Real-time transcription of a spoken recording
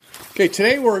Okay,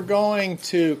 today we're going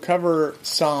to cover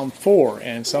Psalm 4,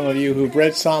 and some of you who've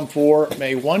read Psalm 4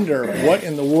 may wonder what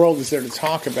in the world is there to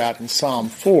talk about in Psalm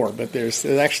 4, but there's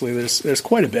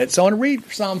quite a bit. So I want to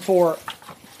read Psalm 4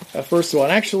 first of all,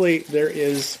 and actually there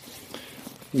is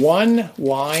one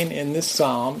line in this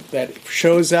psalm that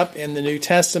shows up in the New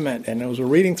Testament, and as we're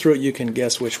reading through it, you can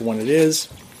guess which one it is.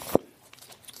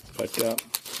 But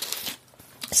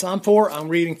Psalm 4, I'm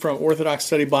reading from Orthodox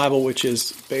Study Bible, which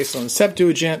is based on the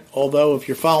Septuagint, although if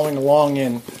you're following along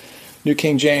in New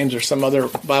King James or some other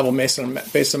Bible based on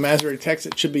Masoretic text,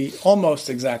 it should be almost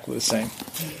exactly the same.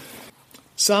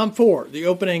 Psalm 4, the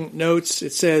opening notes,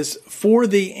 it says, "For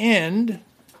the end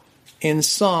in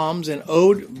Psalms, an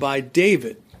ode by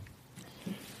David."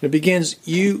 It begins,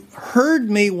 "You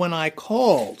heard me when I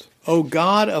called, O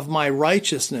God of my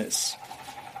righteousness.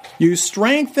 You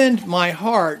strengthened my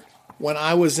heart when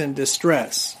I was in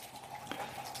distress.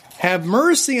 Have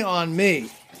mercy on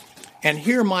me and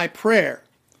hear my prayer.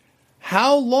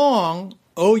 How long,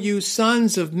 O you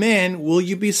sons of men, will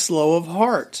you be slow of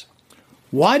heart?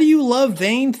 Why do you love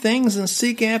vain things and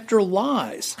seek after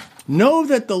lies? Know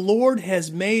that the Lord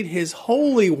has made his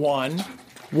Holy One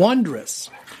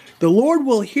wondrous. The Lord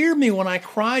will hear me when I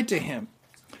cry to him.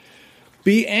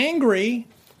 Be angry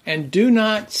and do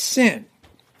not sin.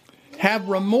 Have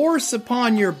remorse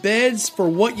upon your beds for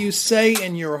what you say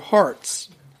in your hearts."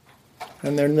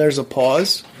 And then there's a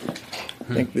pause.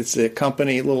 I think it's the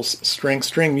little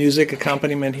string music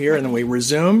accompaniment here, and then we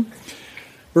resume.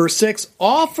 Verse 6,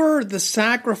 "Offer the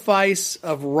sacrifice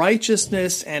of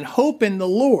righteousness and hope in the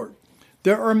Lord.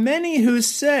 There are many who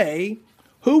say,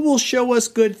 'Who will show us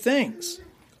good things?'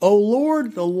 O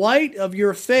Lord, the light of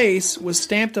your face was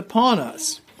stamped upon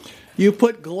us. You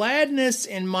put gladness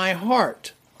in my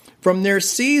heart. From their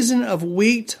season of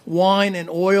wheat, wine, and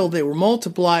oil they were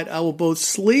multiplied. I will both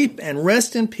sleep and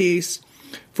rest in peace.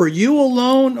 For you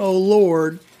alone, O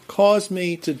Lord, cause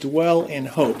me to dwell in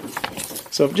hope."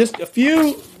 So just a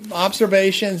few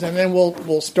observations, and then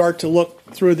we'll start to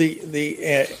look through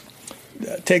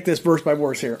take this verse by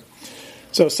verse here.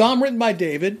 So Psalm written by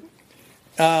David.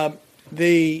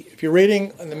 If you're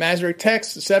reading the Masoretic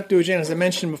text, the Septuagint, as I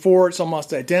mentioned before, it's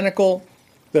almost identical.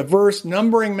 The verse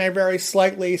numbering may vary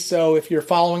slightly, so if you're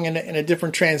following in a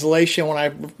different translation, when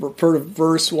I refer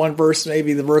to one verse,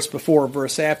 maybe the verse before or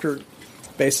verse after,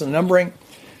 based on the numbering.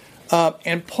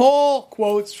 And Paul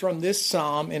quotes from this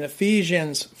psalm in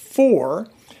Ephesians 4.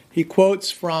 He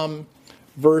quotes from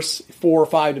verse 4 or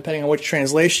 5, depending on which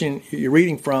translation you're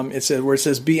reading from. Where it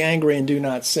says, "Be angry and do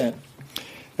not sin."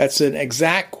 That's an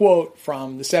exact quote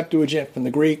from the Septuagint, from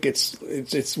the Greek. It's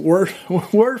word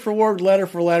for word, letter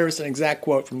for letter. It's an exact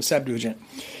quote from the Septuagint.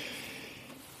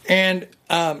 And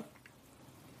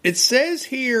it says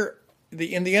here,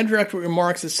 in the introductory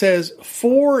remarks, it says,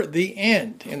 "For the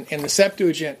end," in the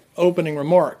Septuagint opening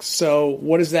remarks. So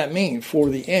what does that mean, for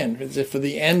the end? Is it for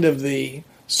the end of the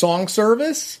song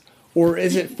service? Or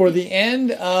is it for the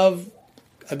end of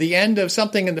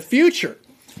something in the future?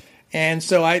 And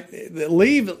so I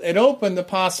leave it open the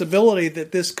possibility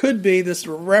that this could be this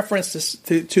reference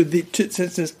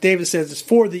since David says it's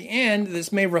for the end.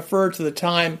 This may refer to the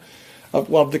time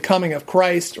of the coming of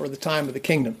Christ or the time of the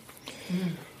kingdom.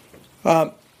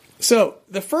 So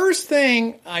the first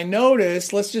thing I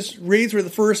noticed, let's just read through the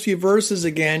first few verses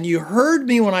again. "You heard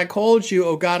me when I called you,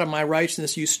 O God of my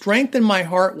righteousness. You strengthened my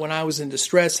heart when I was in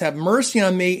distress. Have mercy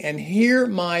on me and hear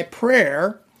my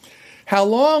prayer. How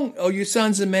long, O you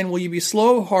sons of men, will you be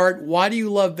slow of heart? Why do you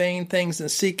love vain things and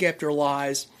seek after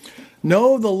lies?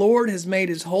 No, the Lord has made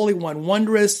his Holy One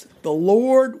wondrous. The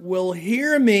Lord will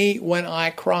hear me when I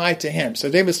cry to him." So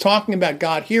David's talking about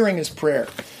God hearing his prayer.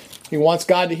 He wants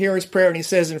God to hear his prayer, and he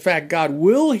says, in fact, God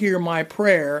will hear my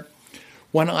prayer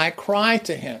when I cry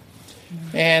to him.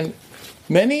 And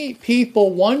many people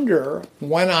wonder,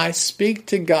 when I speak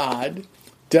to God,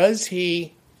 does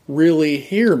he really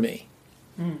hear me?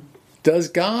 Does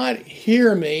God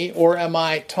hear me, or am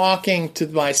I talking to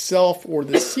myself or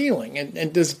the ceiling?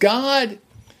 And does God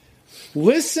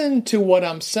listen to what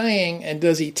I'm saying, and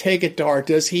does he take it to heart?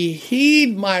 Does he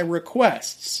heed my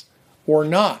requests or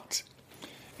not?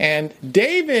 And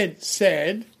David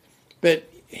said that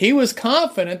he was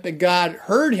confident that God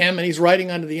heard him, and he's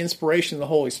writing under the inspiration of the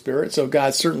Holy Spirit, so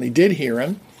God certainly did hear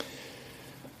him.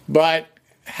 But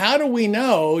how do we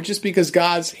know, just because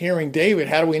God's hearing David,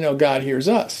 how do we know God hears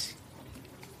us?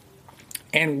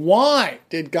 And why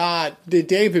did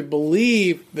David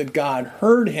believe that God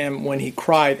heard him when he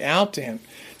cried out to him?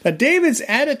 Now, David's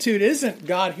attitude isn't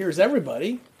God hears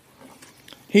everybody.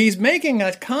 He's making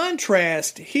a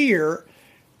contrast here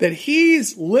that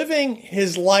he's living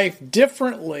his life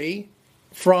differently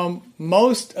from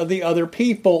most of the other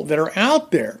people that are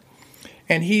out there.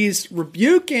 And he's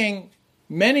rebuking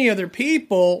many other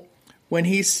people when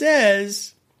he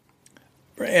says,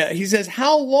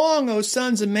 how long, O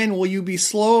sons of men, will you be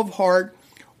slow of heart?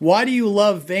 Why do you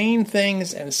love vain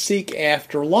things and seek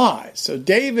after lies? So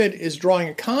David is drawing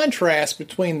a contrast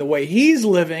between the way he's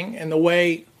living and the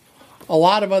way a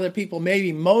lot of other people,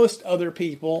 maybe most other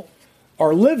people,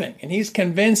 are living. And he's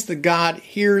convinced that God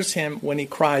hears him when he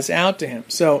cries out to him.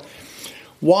 So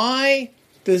why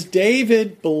does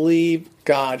David believe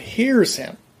God hears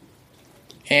him?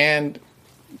 And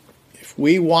if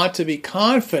we want to be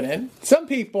confident, some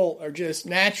people are just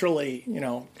naturally,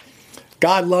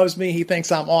 God loves me, he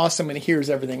thinks I'm awesome, and he hears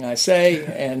everything I say,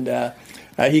 and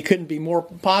he couldn't be more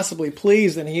possibly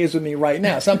pleased than he is with me right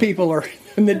now. Some people are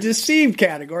in the deceived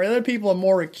category. Other people are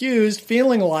more accused,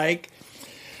 feeling like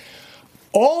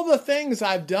all the things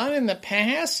I've done in the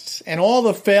past and all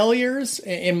the failures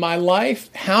in my life,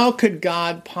 how could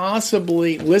God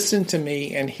possibly listen to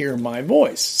me and hear my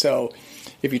voice? So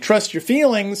if you trust your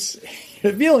feelings,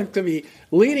 your feelings could be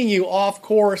leading you off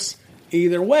course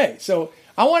either way. So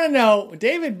I want to know,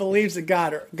 David believes that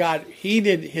God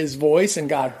heeded his voice and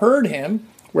God heard him,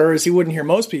 whereas he wouldn't hear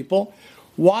most people.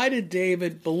 Why did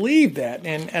David believe that?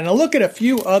 And I'll look at a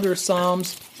few other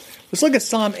Psalms. Let's look at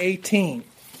Psalm 18.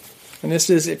 And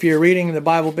this is, if you're reading the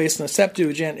Bible based on the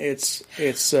Septuagint,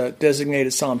 it's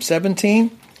designated Psalm 17.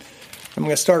 I'm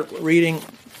going to start reading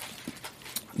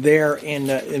there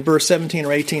in verse 17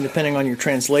 or 18, depending on your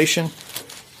translation.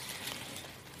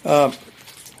 It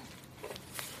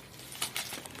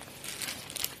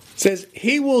says,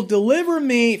 he will deliver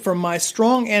me from my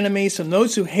strong enemies, from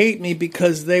those who hate me,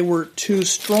 because they were too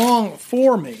strong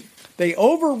for me. They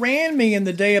overran me in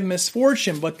the day of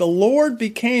misfortune, but the Lord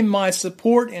became my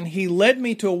support, and he led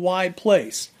me to a wide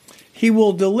place. He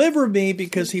will deliver me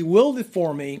because he willed it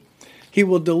for me. He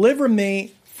will deliver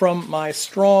me from my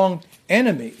strong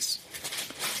enemies,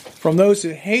 from those who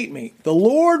hate me. The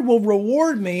Lord will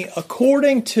reward me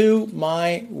according to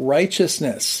my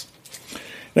righteousness.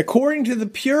 And according to the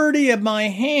purity of my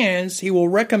hands, he will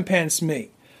recompense me,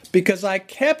 because I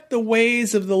kept the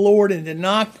ways of the Lord and did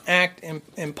not act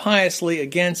impiously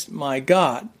against my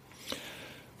God.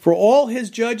 For all his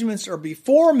judgments are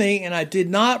before me, and I did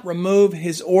not remove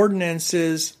his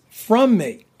ordinances from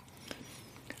me.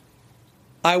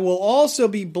 I will also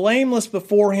be blameless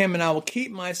before him, and I will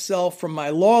keep myself from my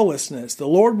lawlessness. The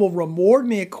Lord will reward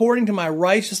me according to my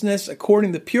righteousness,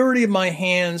 according to the purity of my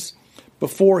hands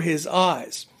before his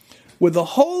eyes. With the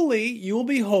holy, you will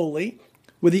be holy.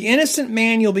 With the innocent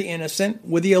man, you'll be innocent.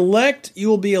 With the elect, you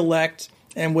will be elect.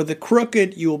 And with the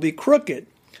crooked, you will be crooked.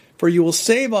 For you will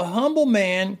save a humble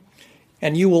man,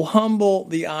 and you will humble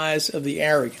the eyes of the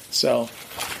arrogant. So,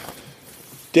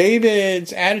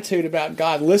 David's attitude about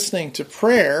God listening to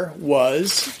prayer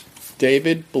was,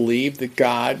 David believed that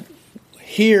God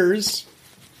hears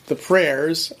the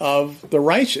prayers of the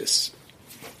righteous.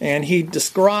 And he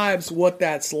describes what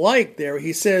that's like there.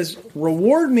 He says,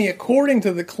 reward me according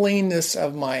to the cleanness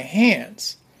of my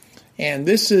hands. And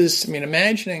this is,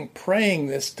 imagining praying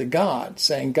this to God,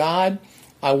 saying, God,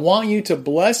 I want you to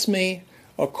bless me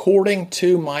according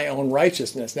to my own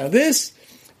righteousness. Now this,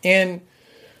 in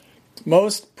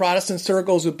most Protestant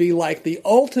circles, would be like the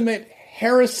ultimate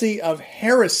heresy of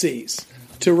heresies,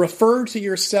 to refer to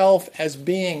yourself as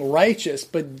being righteous.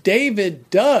 But David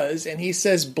does, and he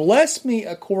says, bless me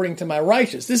according to my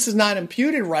righteousness. This is not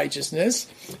imputed righteousness.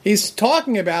 He's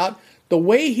talking about the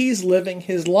way he's living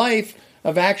his life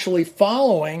of actually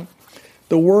following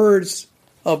the words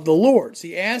of the Lord. So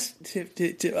he asked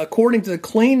to according to the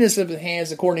cleanness of his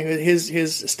hands, according to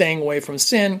his staying away from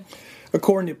sin,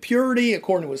 according to purity,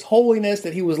 according to his holiness,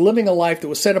 that he was living a life that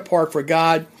was set apart for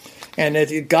God, and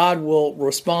that God will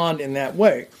respond in that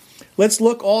way. Let's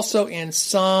look also in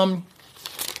Psalm,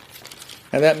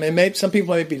 and that some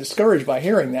people may be discouraged by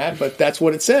hearing that, but that's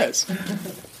what it says.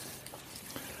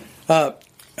 I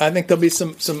think there'll be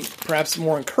some perhaps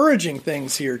more encouraging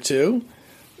things here too.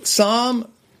 In Psalm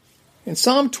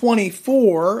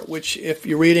 24, which if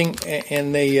you're reading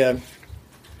in the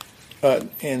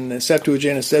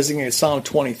Septuagint, it's designated Psalm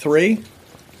 23.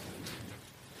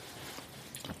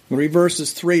 Read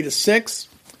verses 3 to 6.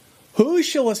 Who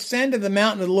shall ascend to the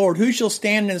mountain of the Lord? Who shall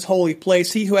stand in his holy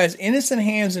place? He who has innocent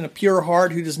hands and a pure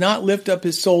heart, who does not lift up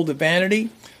his soul to vanity,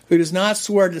 who does not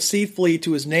swear deceitfully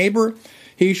to his neighbor.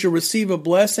 He shall receive a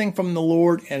blessing from the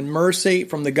Lord and mercy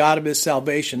from the God of his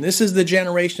salvation. This is the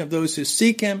generation of those who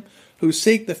seek him, who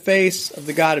seek the face of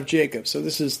the God of Jacob. So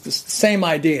this is the same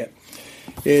idea.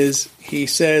 He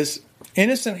says,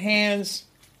 innocent hands,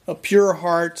 a pure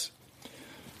heart,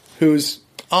 who's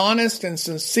honest and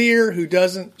sincere, who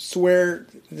doesn't swear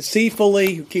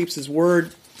deceitfully, who keeps his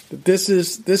word. This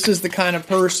is the kind of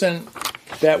person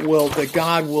that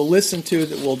God will listen to,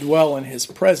 that will dwell in his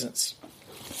presence.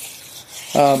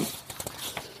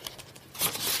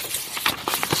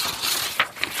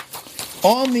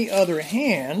 On the other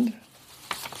hand,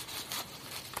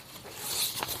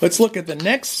 let's look at the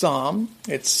next psalm.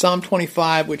 It's Psalm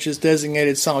 25, which is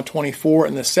designated Psalm 24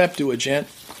 in the Septuagint.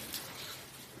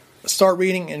 Start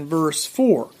reading in verse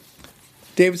 4.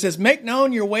 David says, "Make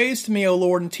known your ways to me, O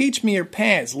Lord, and teach me your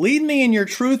paths. Lead me in your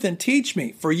truth and teach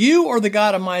me. For you are the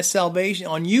God of my salvation.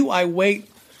 On you I wait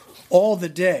all the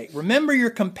day. Remember your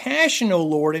compassion, O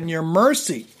Lord, and your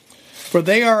mercy, for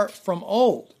they are from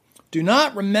old. Do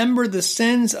not remember the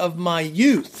sins of my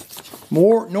youth,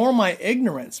 nor my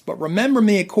ignorance, but remember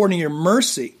me according to your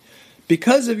mercy.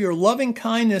 Because of your loving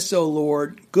kindness, O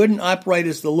Lord, good and upright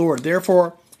is the Lord.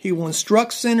 Therefore he will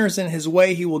instruct sinners in his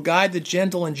way. He will guide the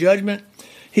gentle in judgment.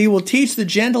 He will teach the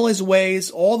gentle his ways.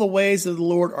 All the ways of the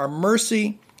Lord are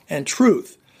mercy and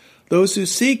truth. Those who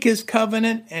seek his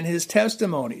covenant and his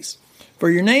testimonies. For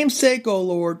your name's sake, O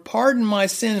Lord, pardon my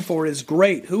sin, for it is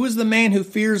great. Who is the man who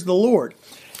fears the Lord?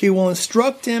 He will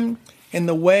instruct him in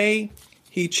the way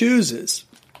he chooses.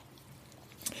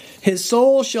 His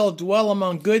soul shall dwell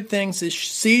among good things. His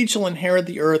seed shall inherit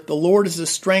the earth. The Lord is the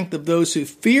strength of those who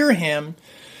fear him.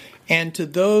 And to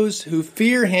those who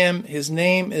fear him, his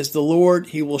name is the Lord.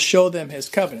 He will show them his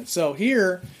covenant. So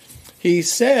here he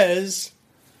says,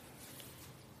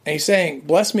 and he's saying,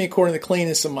 bless me according to the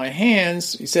cleanness of my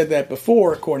hands. He said that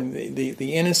before, according to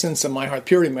the innocence of my heart,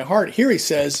 purity of my heart. Here he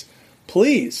says,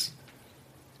 please,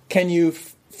 can you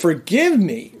forgive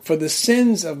me for the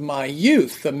sins of my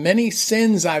youth, the many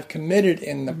sins I've committed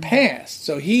in the past?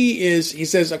 So he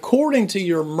says, according to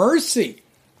your mercy,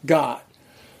 God,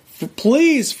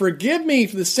 please forgive me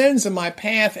for the sins of my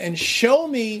past and show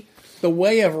me the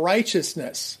way of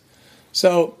righteousness.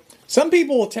 So some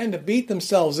people will tend to beat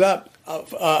themselves up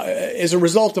as a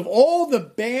result of all the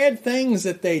bad things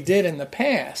that they did in the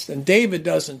past. And David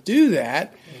doesn't do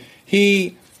that.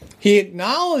 He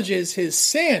acknowledges his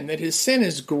sin, that his sin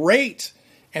is great,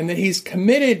 and that he's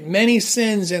committed many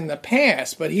sins in the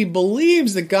past. But he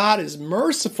believes that God is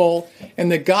merciful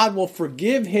and that God will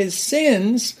forgive his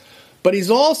sins. But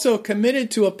he's also committed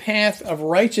to a path of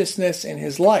righteousness in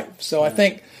his life. So I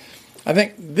think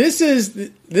this is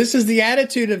the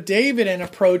attitude of David in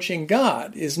approaching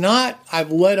God. Is not,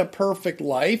 I've led a perfect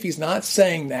life. He's not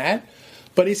saying that.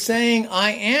 But he's saying,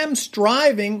 I am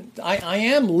striving, I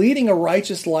am leading a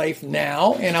righteous life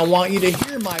now, and I want you to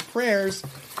hear my prayers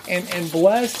and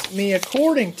bless me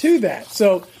according to that.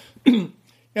 So,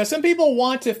 some people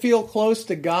want to feel close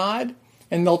to God,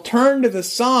 and they'll turn to the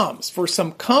Psalms for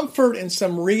some comfort and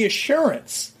some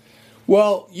reassurance.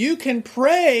 Well, you can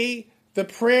pray the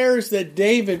prayers that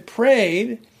David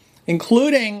prayed,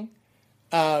 including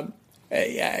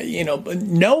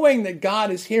knowing that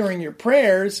God is hearing your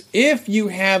prayers, if you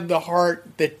have the heart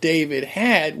that David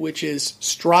had, which is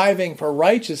striving for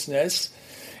righteousness,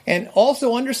 and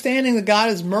also understanding that God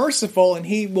is merciful and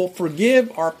he will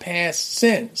forgive our past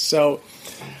sins. So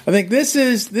I think this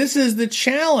is the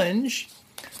challenge.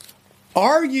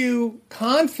 Are you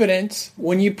confident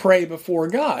when you pray before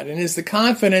God? And is the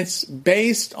confidence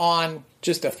based on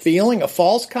just a feeling, a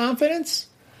false confidence?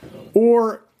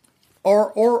 Or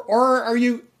are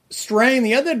you straying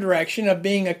the other direction of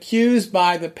being accused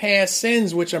by the past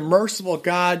sins which a merciful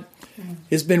God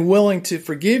has been willing to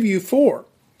forgive you for?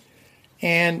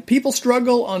 And people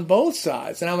struggle on both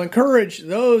sides. And I'll encourage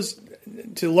those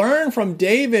to learn from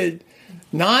David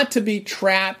not to be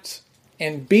trapped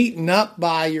and beaten up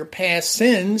by your past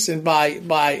sins and by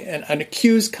an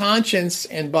accused conscience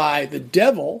and by the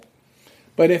devil.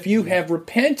 But if you have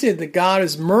repented, that God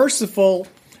is merciful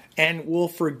and will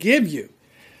forgive you.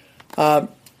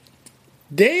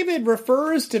 David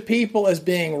refers to people as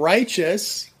being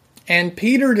righteous, and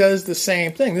Peter does the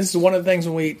same thing. This is one of the things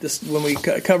when we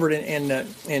covered in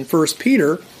 1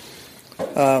 Peter.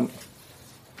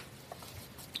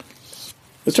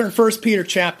 Let's turn to 1 Peter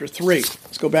chapter 3.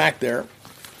 Let's go back there.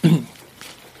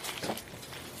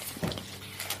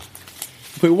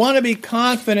 If we want to be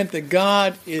confident that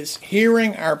God is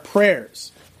hearing our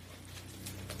prayers,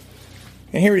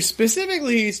 and here he's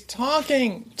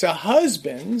talking to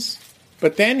husbands,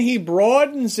 but then he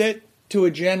broadens it to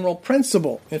a general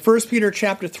principle. In 1 Peter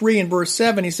chapter 3 and verse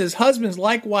 7, he says, husbands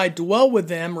likewise dwell with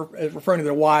them, referring to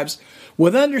their wives,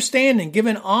 with understanding,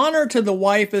 giving honor to the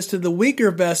wife as to the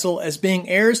weaker vessel, as being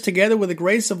heirs together with the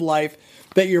grace of life,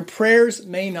 that your prayers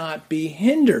may not be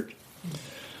hindered.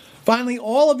 Finally,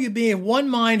 all of you being of one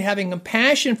mind, having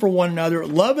compassion for one another,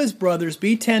 love as brothers,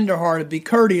 be tenderhearted, be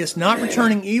courteous, not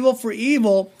returning evil for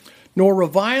evil, nor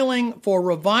reviling for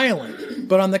reviling,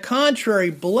 but on the contrary,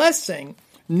 blessing,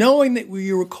 knowing that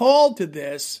you were called to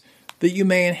this, that you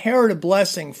may inherit a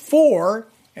blessing. For,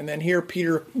 and then here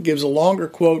Peter gives a longer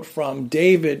quote from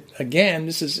David again.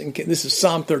 This is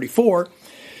Psalm 34.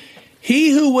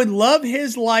 He who would love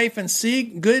his life and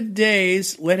seek good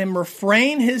days, let him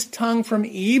refrain his tongue from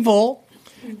evil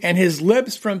and his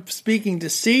lips from speaking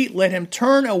deceit. Let him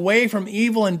turn away from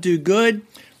evil and do good.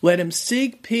 Let him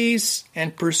seek peace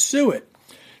and pursue it.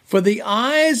 For the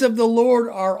eyes of the Lord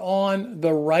are on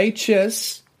the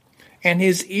righteous, and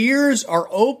his ears are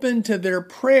open to their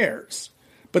prayers.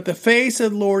 But the face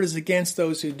of the Lord is against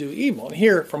those who do evil. And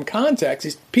here, from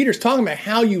context, Peter's talking about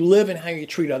how you live and how you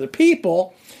treat other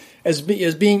people as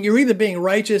being, you're either being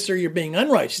righteous or you're being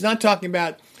unrighteous. He's not talking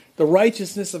about the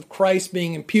righteousness of Christ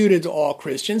being imputed to all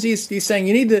Christians. He's saying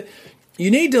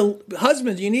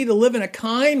husbands, you need to live in a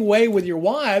kind way with your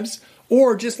wives,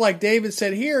 or just like David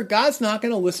said here, God's not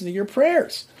going to listen to your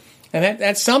prayers. And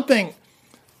that's something,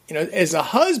 as a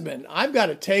husband, I've got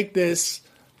to take this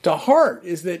to heart,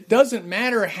 is that it doesn't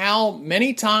matter how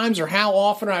many times or how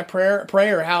often I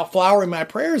pray or how flowery my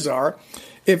prayers are,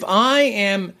 if I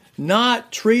am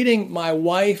not treating my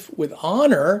wife with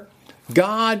honor,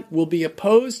 God will be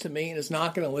opposed to me and is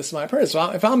not going to listen to my prayers. So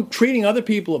if I'm treating other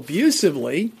people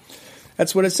abusively,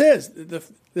 that's what it says,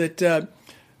 that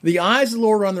the eyes of the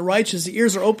Lord are on the righteous, the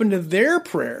ears are open to their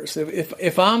prayers.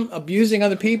 If I'm abusing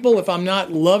other people, if I'm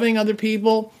not loving other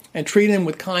people and treating them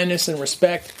with kindness and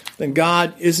respect, then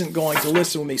God isn't going to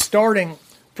listen with me, starting,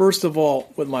 first of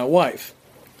all, with my wife.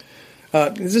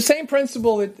 It's the same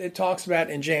principle that it talks about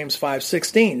in James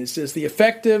 5:16. It says, the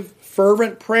effective,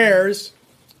 fervent prayers,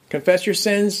 confess your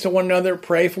sins to one another,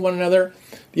 pray for one another.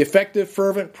 The effective,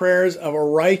 fervent prayers of a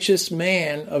righteous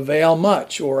man avail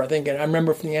much. Or I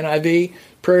remember from the NIV,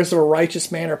 prayers of a righteous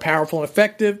man are powerful and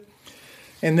effective.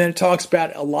 And then it talks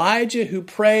about Elijah who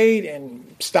prayed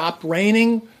and stopped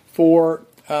raining for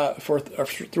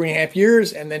 3.5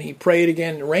 years, and then he prayed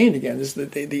again and it rained again. This is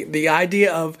the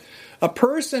idea of a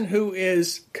person who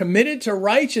is committed to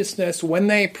righteousness when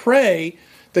they pray,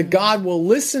 that God will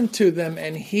listen to them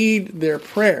and heed their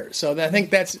prayers. So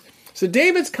so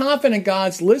David's confident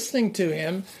God's listening to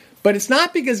him, but it's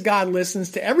not because God listens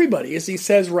to everybody, as he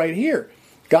says right here.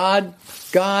 The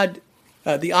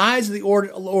eyes of the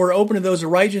Lord are open to those who are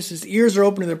righteous, his ears are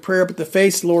open to their prayer, but the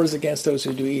face of the Lord is against those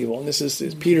who do evil. And this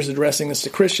is Peter's addressing this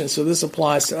to Christians, so this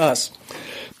applies to us.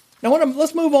 Now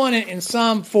let's move on in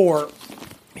Psalm 4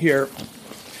 here.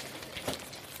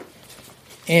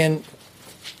 And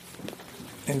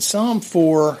in Psalm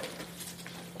 4,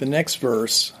 the next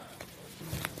verse,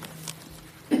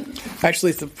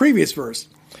 actually it's the previous verse.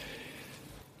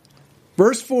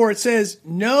 Verse 4, it says,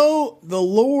 "No, the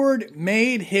Lord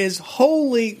made his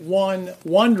Holy One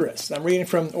wondrous." I'm reading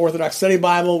from the Orthodox Study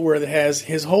Bible, where it has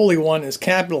his Holy One is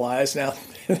capitalized. Now,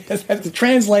 the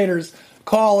translators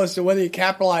call as to whether you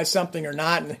capitalize something or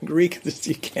not. In Greek,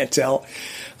 you can't tell.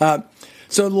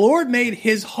 So the Lord made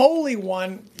his Holy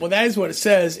One, well, that is what it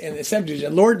says in the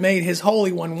Septuagint. The Lord made his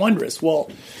Holy One wondrous.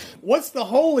 Well, what's the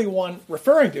Holy One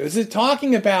referring to? Is it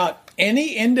talking about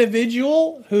any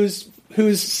individual who's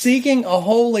seeking a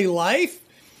holy life,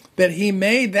 that he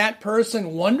made that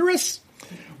person wondrous?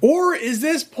 Or is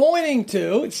this pointing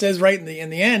to, it says right in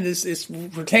the end, is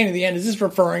pertaining to the end, is this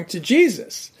referring to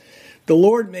Jesus? The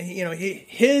Lord,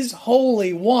 his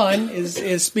Holy One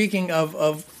is speaking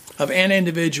of an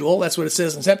individual. That's what it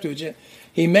says in Septuagint.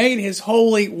 He made his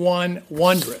Holy One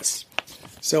wondrous.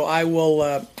 So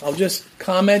I'll just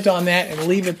comment on that and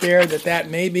leave it there, that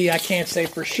may be, I can't say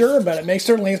for sure, but it makes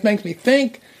me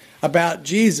think about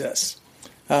Jesus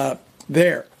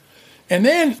there. And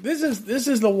then this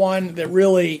is the one that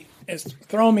really has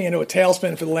thrown me into a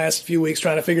tailspin for the last few weeks,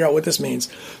 trying to figure out what this means.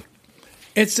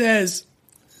 It says,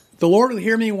 "The Lord will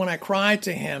hear me when I cry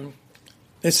to him."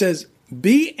 It says,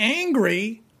 "Be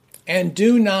angry and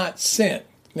do not sin."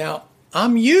 Now,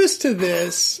 I'm used to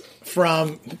this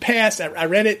from the past. I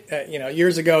read it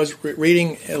years ago. I was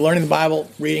learning the Bible,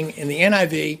 reading in the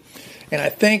NIV, and I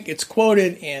think it's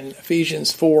quoted in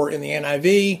Ephesians 4 in the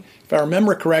NIV. If I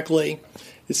remember correctly,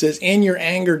 it says, "In your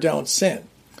anger, don't sin."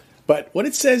 But what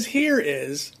it says here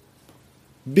is,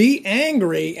 "Be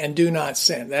angry and do not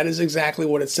sin." That is exactly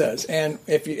what it says. And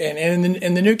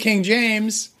in the New King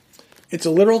James, it's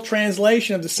a literal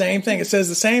translation of the same thing. It says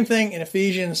the same thing in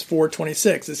Ephesians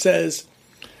 4:26. It says,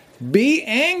 "Be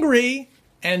angry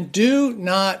and do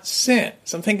not sin."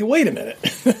 So I'm thinking, wait a minute.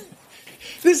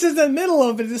 This is the middle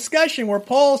of a discussion where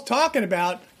Paul's talking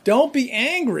about don't be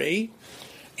angry,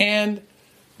 and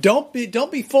don't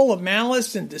be full of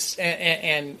malice and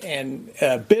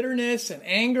bitterness and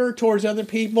anger towards other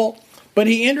people. But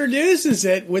he introduces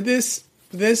it with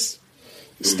this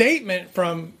statement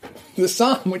from the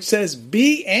Psalm, which says,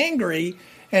 "Be angry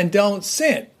and don't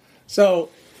sin." So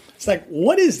it's like,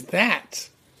 what is that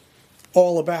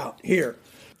all about here?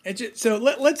 So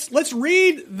let's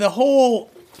read the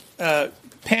whole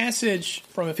passage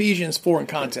from Ephesians 4 in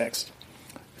context.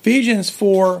 Ephesians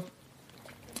 4.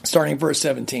 Starting verse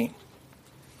 17.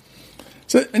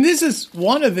 So, and this is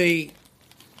one of the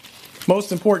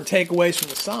most important takeaways from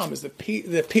the Psalm, is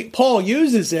that Paul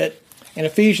uses it in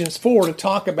Ephesians 4 to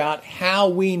talk about how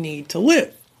we need to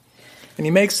live. And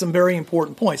he makes some very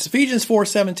important points. Ephesians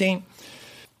 4:17,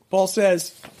 Paul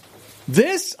says,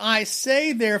 "This I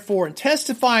say, therefore, and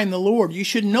testify in the Lord, you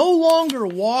should no longer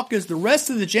walk as the rest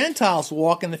of the Gentiles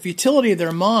walk in the futility of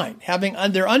their mind, having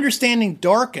their understanding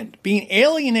darkened, being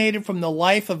alienated from the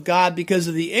life of God because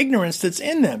of the ignorance that's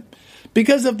in them,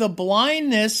 because of the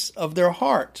blindness of their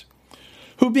heart,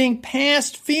 who being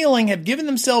past feeling have given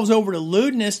themselves over to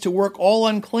lewdness, to work all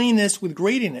uncleanness with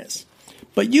greediness.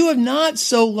 But you have not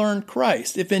so learned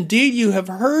Christ, if indeed you have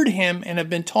heard him and have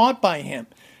been taught by him,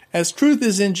 as truth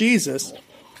is in Jesus,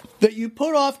 that you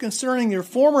put off concerning your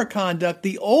former conduct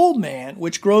the old man,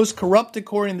 which grows corrupt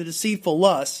according to deceitful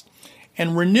lusts,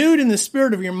 and renewed in the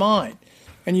spirit of your mind.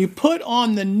 And you put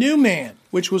on the new man,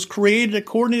 which was created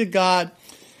according to God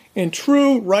in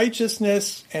true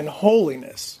righteousness and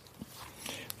holiness."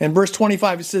 In verse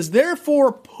 25 it says,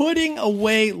 "Therefore, putting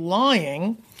away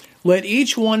lying, let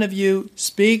each one of you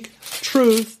speak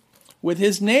truth with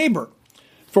his neighbor,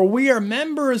 for we are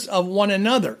members of one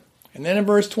another." And then in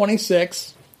verse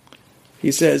 26,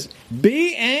 he says,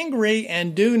 "Be angry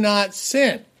and do not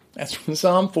sin." That's from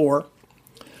Psalm 4.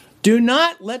 "Do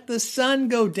not let the sun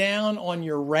go down on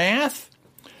your wrath,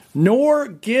 nor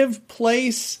give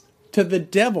place to the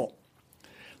devil.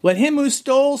 Let him who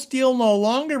stole steal no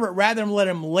longer, but rather let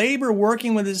him labor,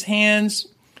 working with his hands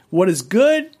what is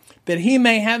good, that he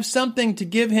may have something to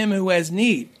give him who has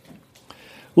need.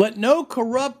 Let no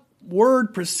corrupt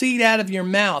word proceed out of your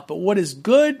mouth, but what is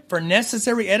good for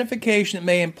necessary edification, that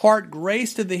may impart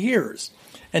grace to the hearers.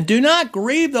 And do not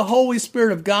grieve the Holy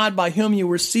Spirit of God, by whom you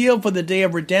were sealed for the day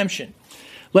of redemption.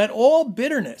 Let all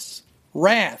bitterness,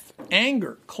 wrath,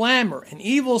 anger, clamor, and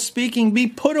evil speaking be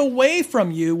put away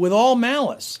from you with all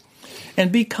malice.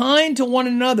 And be kind to one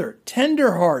another,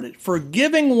 tender-hearted,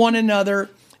 forgiving one another,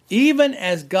 even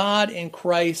as God in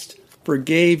Christ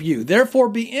forgave you. Therefore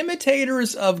be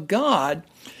imitators of God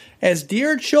as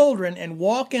dear children, and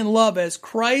walk in love as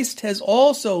Christ has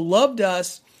also loved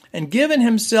us and given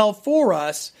himself for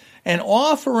us, an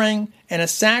offering and a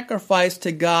sacrifice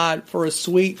to God for a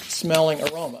sweet-smelling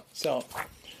aroma." So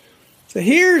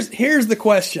here's the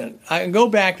question. I can go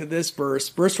back to this verse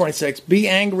 26. "Be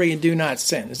angry and do not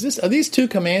sin." Are these two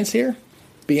commands here?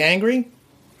 Be angry?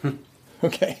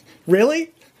 Okay.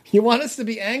 Really? You want us to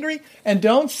be angry and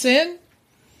don't sin?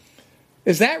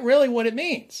 Is that really what it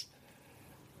means?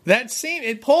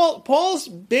 Paul's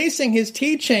basing his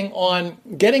teaching on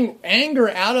getting anger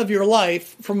out of your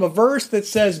life from a verse that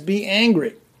says, "Be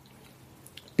angry.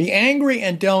 Be angry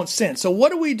and don't sin." So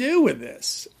what do we do with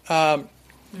this?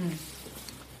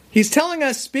 He's telling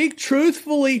us, speak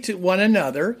truthfully to one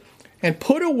another and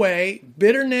put away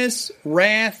bitterness,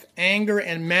 wrath, anger,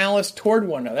 and malice toward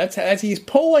one another. That's he's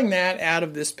pulling that out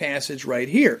of this passage right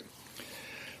here.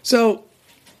 So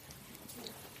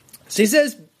he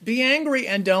says, be angry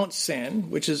and don't sin,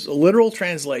 which is a literal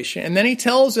translation. And then he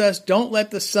tells us, don't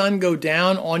let the sun go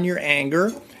down on your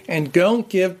anger, and don't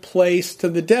give place to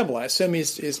the devil. I assume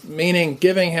he's meaning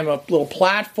giving him a little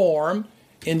platform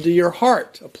into your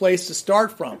heart, a place to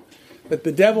start from. That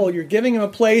the devil, you're giving him a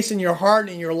place in your heart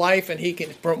and in your life, and he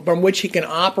can from which he can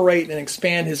operate and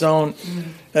expand his own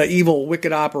evil,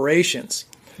 wicked operations.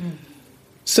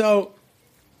 So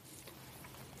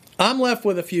I'm left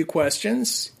with a few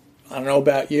questions. I don't know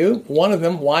about you. One of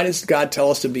them, why does God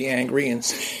tell us to be angry in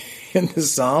the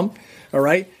Psalm? All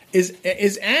right.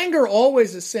 Is anger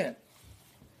always a sin?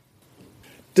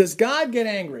 Does God get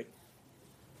angry?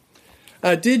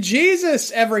 Did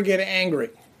Jesus ever get angry?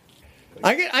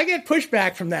 I get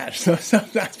pushback from that. So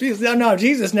sometimes people say, no,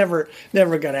 Jesus never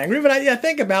got angry. But I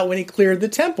think about when he cleared the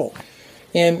temple.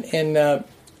 In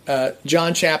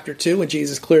John chapter 2, when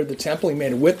Jesus cleared the temple, he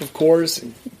made a whip of cords,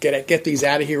 get these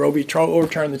out of here,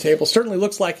 overturn the table. Certainly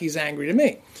looks like he's angry to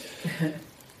me.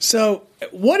 So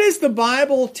what is the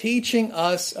Bible teaching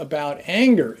us about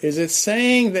anger? Is it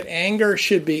saying that anger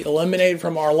should be eliminated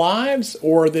from our lives,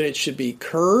 or that it should be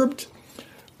curbed?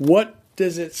 What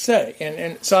does it say?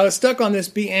 And so I was stuck on this: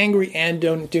 be angry and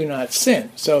do not sin.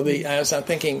 So I'm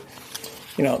thinking,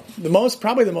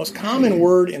 probably the most common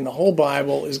word in the whole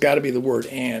Bible has got to be the word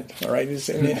 "and." All right.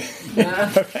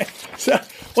 Okay. So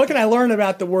what can I learn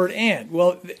about the word "and"?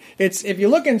 Well, it's if you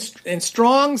look in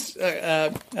Strong's,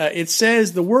 it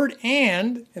says the word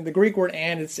 "and" in the Greek word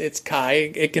 "and." It's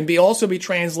kai. It can also be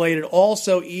translated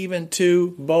also even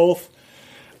to both.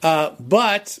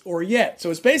 But or yet. So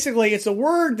it's a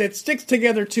word that sticks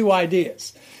together two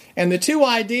ideas. And the two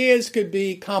ideas could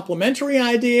be complementary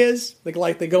ideas,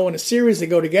 like they go in a series, they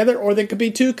go together, or they could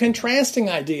be two contrasting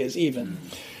ideas even.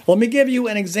 Let me give you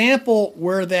an example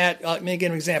where that, let me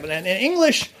give an example. In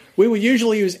English, we would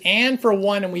usually use and for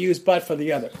one and we use but for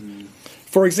the other.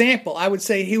 For example, I would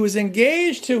say he was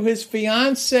engaged to his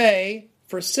fiancée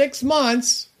for 6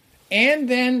 months and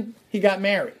then he got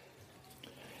married.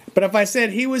 But if I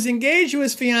said he was engaged to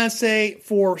his fiancée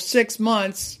for 6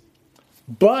 months,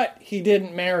 but he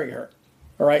didn't marry her,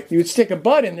 all right, you would stick a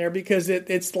but in there because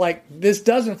it's like this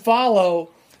doesn't follow.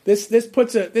 This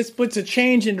puts a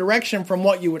change in direction from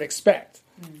what you would expect.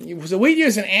 So we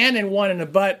use an and in one and a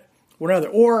but or another.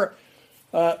 Or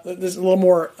this is a little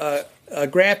more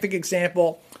graphic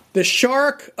example. The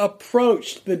shark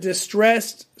approached the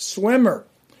distressed swimmer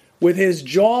with his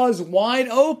jaws wide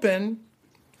open.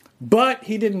 But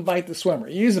he didn't bite the swimmer.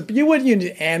 You wouldn't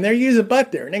use and there. Use a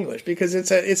but there in English because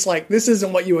it's like this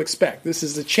isn't what you expect. This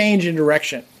is the change in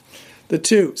direction. The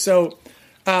two. So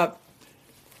I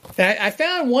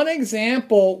found one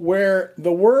example where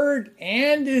the word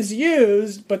and is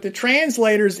used, but the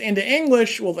translators into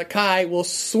English, the kai, will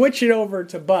switch it over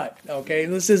to but. Okay,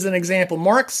 this is an example.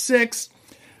 Mark 6,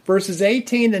 verses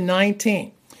 18 to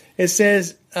 19. It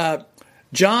says,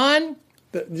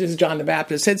 this is John the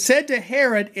Baptist, had said to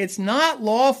Herod, it's not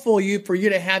lawful for you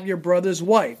to have your brother's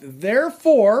wife.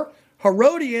 Therefore,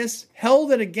 Herodias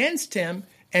held it against him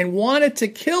and wanted to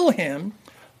kill him,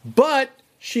 but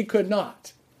she could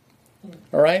not.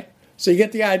 All right? So you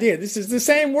get the idea. This is the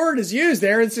same word is used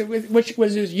there, which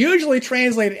was usually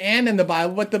translated and in the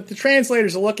Bible, but the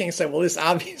translators are looking and say, well, this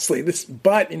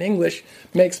but in English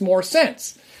makes more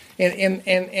sense.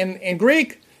 In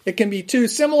Greek, it can be two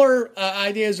similar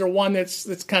ideas or one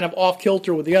that's kind of off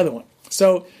kilter with the other one.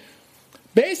 So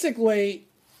basically,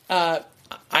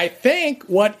 I think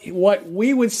what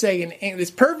we would say in English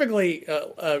is perfectly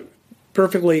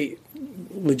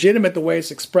legitimate the way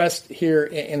it's expressed here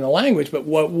in the language. But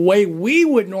what way we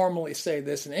would normally say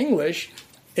this in English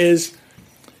is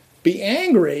be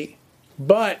angry,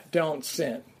 but don't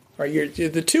sin. Or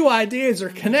the two ideas are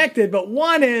connected, but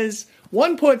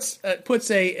one puts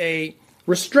a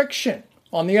restriction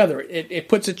on the other. It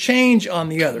puts a change on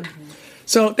the other.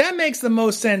 So that makes the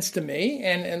most sense to me.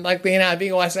 And like the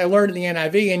NIV, I learned in the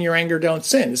NIV, in your anger don't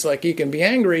sin. It's like you can be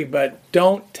angry, but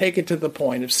don't take it to the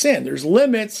point of sin. There's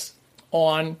limits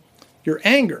on your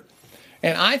anger.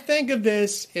 And I think of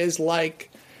this as like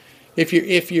if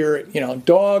you're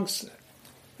dogs.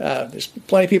 There's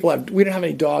plenty of people we don't have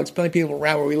any dogs. Plenty of people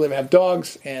around where we live have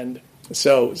dogs, and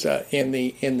so when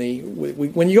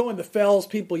you go in the fells,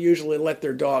 people usually let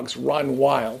their dogs run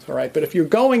wild. All right, but if you're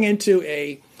going into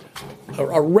a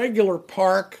regular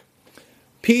park,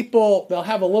 they'll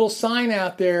have a little sign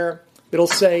out there that'll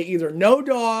say either no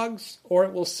dogs or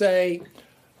it will say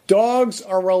dogs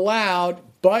are allowed,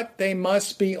 but they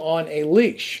must be on a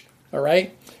leash. All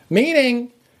right,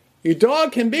 meaning your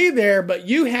dog can be there, but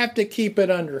you have to keep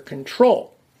it under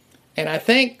control. And I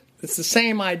think it's the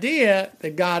same idea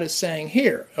that God is saying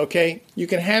here, okay? You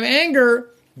can have anger,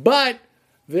 but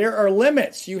there are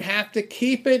limits. You have to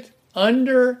keep it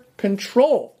under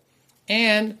control.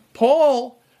 And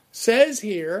Paul says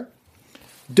here,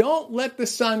 don't let the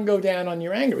sun go down on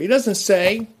your anger. He doesn't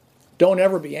say, don't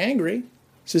ever be angry. He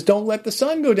says, don't let the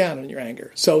sun go down on your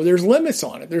anger. So there's limits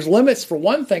on it. There's limits for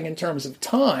one thing in terms of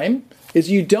time, is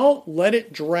you don't let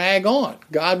it drag on.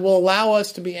 God will allow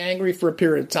us to be angry for a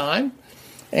period of time.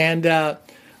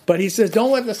 But he says,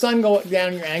 don't let the sun go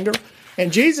down in your anger.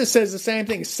 And Jesus says the same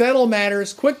thing. Settle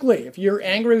matters quickly. If you're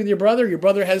angry with your brother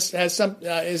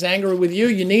is angry with you,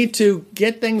 you need to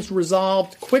get things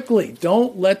resolved quickly.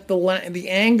 Don't let the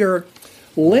anger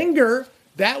linger.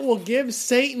 That will give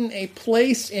Satan a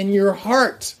place in your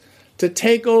heart to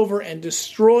take over and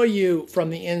destroy you from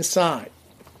the inside.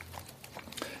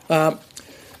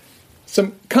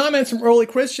 Some comments from early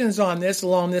Christians on this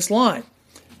along this line.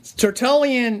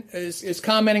 Tertullian is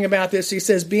commenting about this. He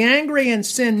says, be angry and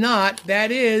sin not.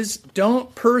 That is,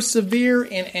 don't persevere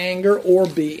in anger or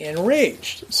be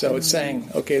enraged. So it's saying,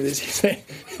 okay, he's saying,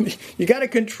 you got to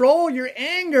control your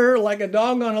anger like a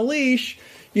dog on a leash.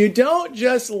 You don't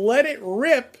just let it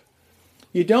rip.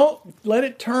 You don't let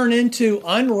it turn into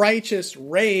unrighteous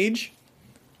rage,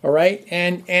 all right?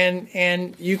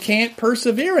 And you can't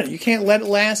persevere in it. You can't let it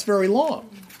last very long.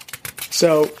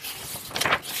 So,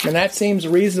 and that seems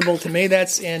reasonable to me.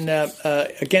 That's in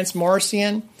Against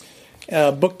Marcion,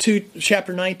 Book 2,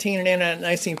 Chapter 19, and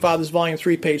Anti-Nicene Fathers, Volume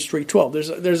 3, page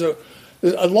 312. There's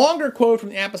a longer quote from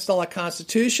the Apostolic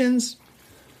Constitutions,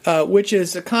 which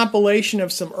is a compilation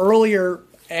of some earlier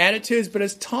attitudes, but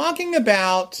it's talking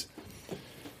about,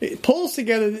 it pulls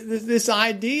together this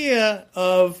idea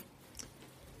of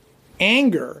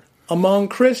anger among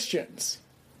Christians.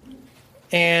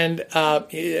 And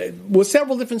with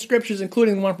several different scriptures,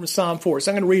 including the one from Psalm 4.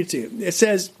 So I'm going to read it to you. It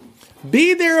says,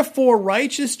 "Be therefore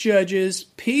righteous judges,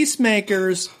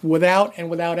 peacemakers, without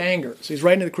anger." So he's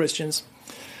writing to the Christians.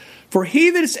 "For he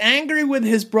that is angry with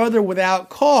his brother without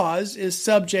cause is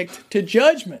subject to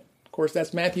judgment." Of course,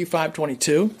 that's Matthew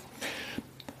 5:22.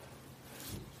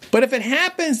 "But if it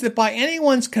happens that by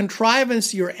anyone's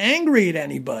contrivance you're angry at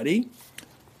anybody,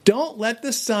 don't let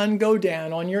the sun go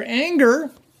down on your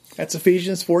anger." That's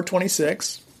Ephesians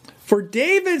 4:26. "For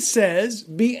David says,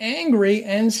 be angry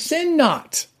and sin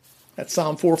not." That's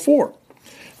Psalm 4:4.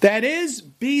 That is,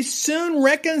 be soon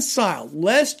reconciled,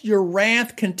 lest your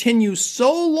wrath continue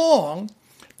so long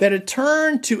that it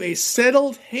turn to a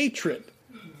settled hatred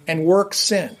and work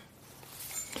sin.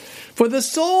 "For the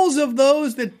souls of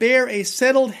those that bear a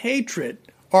settled hatred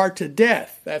are to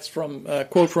death." That's from a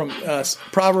quote from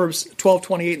Proverbs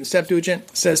 12:28 in the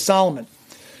Septuagint, says Solomon.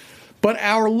 "But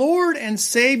our Lord and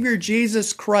Savior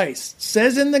Jesus Christ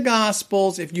says in the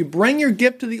Gospels, if you bring your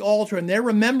gift to the altar and there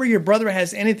remember your brother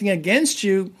has anything against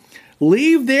you,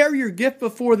 leave there your gift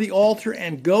before the altar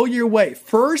and go your way.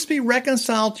 First be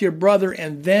reconciled to your brother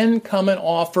and then come and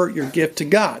offer your gift to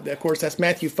God." Of course, that's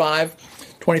Matthew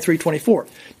 5:23-24.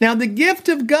 Now, the gift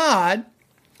of God,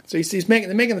 so he's making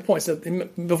the point, so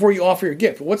before you offer your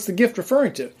gift, what's the gift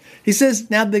referring to? He says,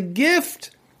 now the gift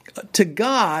to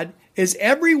God is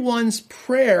everyone's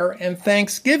prayer and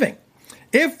thanksgiving.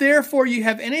 "If therefore you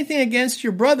have anything against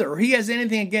your brother, or he has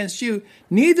anything against you,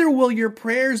 neither will your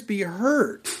prayers be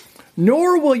heard,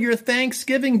 nor will your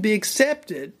thanksgiving be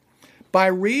accepted by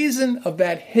reason of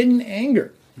that hidden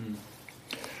anger.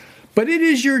 But it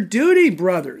is your duty,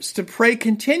 brothers, to pray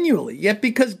continually, yet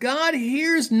because God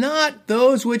hears not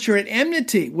those which are at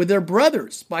enmity with their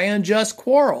brothers by unjust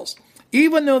quarrels,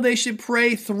 even though they should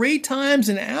pray 3 times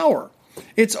an hour.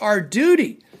 It's our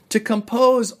duty to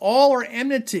compose all our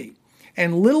enmity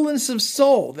and littleness of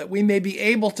soul, that we may be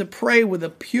able to pray with a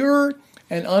pure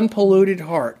and unpolluted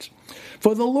heart.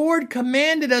 For the Lord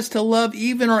commanded us to love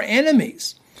even our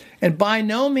enemies, and by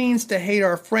no means to hate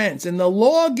our friends. And the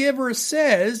lawgiver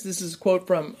says," this is a quote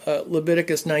from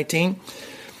Leviticus 19,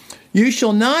 "You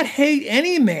shall not hate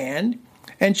any man,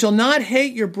 and shall not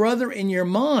hate your brother in your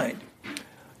mind.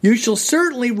 You shall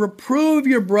certainly reprove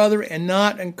your brother and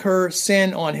not incur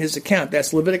sin on his account."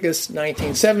 That's Leviticus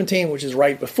 19:17, which is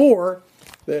right before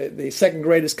the second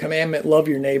greatest commandment, love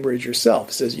your neighbor as yourself.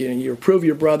 It says, you reprove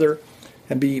your brother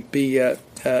and be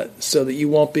so that you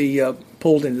won't be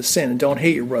pulled into sin, and don't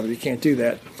hate your brother. You can't do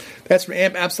that. That's from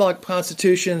Apostolic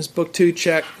Constitutions, Book 2,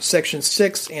 Section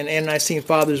 6, and Anti-Nicene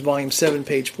Fathers, Volume 7,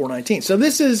 page 419. So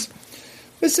this is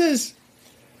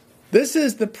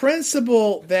the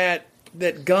principle that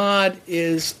God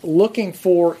is looking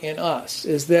for in us,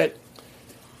 is that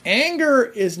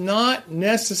anger is not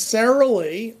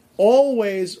necessarily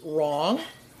always wrong,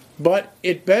 but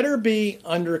it better be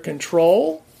under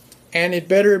control, and it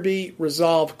better be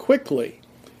resolved quickly.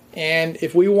 And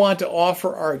if we want to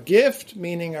offer our gift,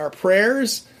 meaning our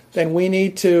prayers, then we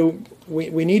need to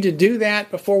do that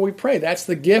before we pray. That's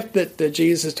the gift that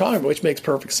Jesus is talking about, which makes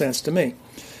perfect sense to me.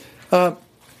 Now,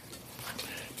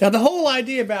 the whole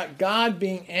idea about God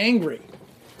being angry,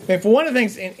 and for one of the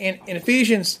things in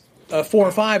Ephesians 4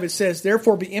 and 5, it says,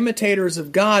 "Therefore be imitators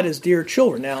of God as dear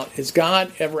children." Now, is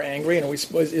God ever angry? And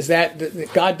is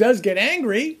that God does get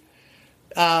angry?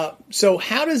 So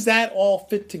how does that all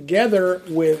fit together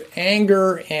with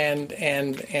anger and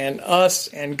us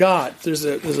and God? There's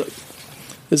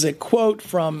a quote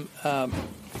from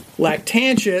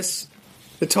Lactantius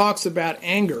that talks about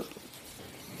anger.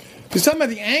 He's talking about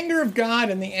the anger of God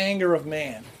and the anger of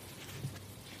man.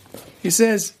 He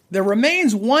says, "There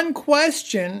remains one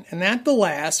question, and that the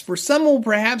last, for some will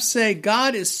perhaps say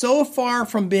God is so far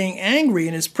from being angry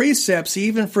in his precepts, he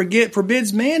even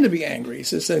forbids man to be angry." He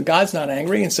says that God's not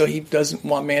angry, and so he doesn't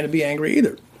want man to be angry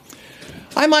either.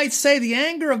 "I might say the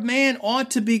anger of man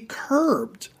ought to be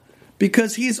curbed,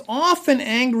 because he's often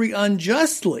angry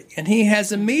unjustly, and he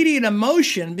has immediate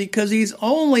emotion because he's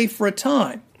only for a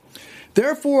time.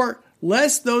 Therefore,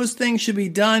 lest those things should be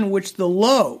done which the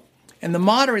low and the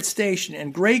moderate station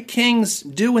and great kings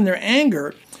do in their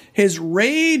anger, his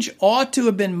rage ought to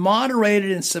have been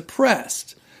moderated and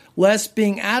suppressed, lest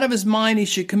being out of his mind he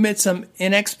should commit some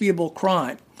inexpiable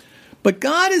crime. But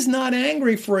God is not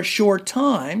angry for a short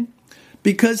time,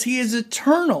 because he is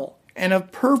eternal and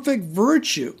of perfect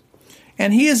virtue,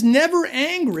 and he is never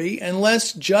angry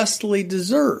unless justly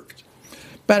deserved.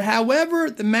 But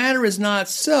however, the matter is not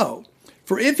so.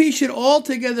 For if he should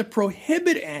altogether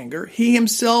prohibit anger, he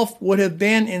himself would have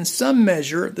been in some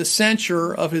measure the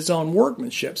censurer of his own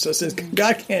workmanship. So it says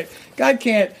God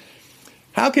can't,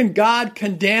 how can God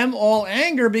condemn all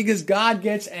anger? Because God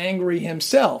gets angry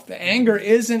himself. The anger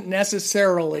isn't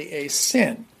necessarily a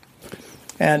sin.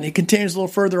 And he continues a little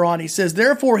further on. He says,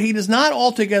 therefore he does not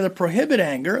altogether prohibit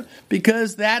anger,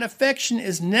 because that affection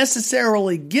is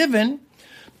necessarily given,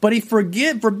 but he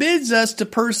forbids us to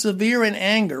persevere in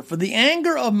anger. For the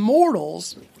anger of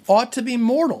mortals ought to be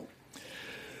mortal.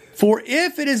 For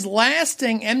if it is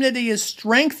lasting, enmity is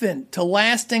strengthened to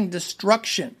lasting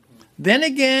destruction. Then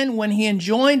again, when he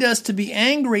enjoined us to be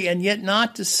angry and yet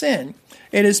not to sin,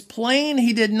 it is plain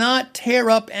he did not tear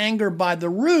up anger by the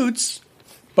roots,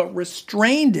 but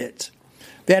restrained it,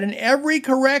 that in every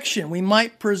correction we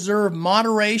might preserve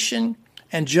moderation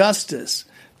and justice.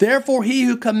 Therefore, he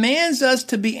who commands us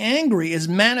to be angry is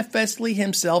manifestly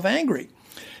himself angry.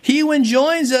 He who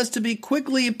enjoins us to be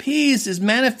quickly appeased is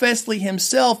manifestly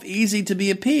himself easy to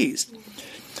be appeased.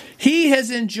 He has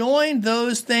enjoined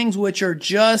those things which are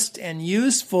just and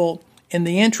useful in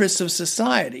the interests of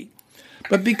society.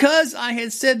 But because I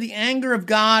had said the anger of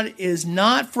God is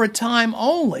not for a time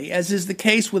only, as is the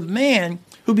case with man,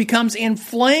 who becomes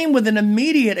inflamed with an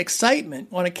immediate excitement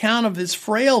on account of his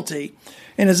frailty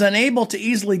and is unable to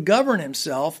easily govern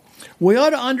himself, we ought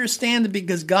to understand that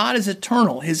because God is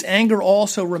eternal, his anger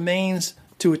also remains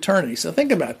to eternity. So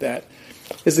think about that,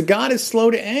 is that God is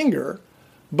slow to anger,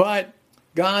 but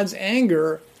God's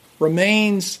anger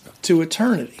remains to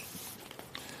eternity.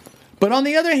 But on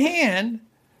the other hand,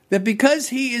 that because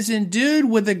he is endued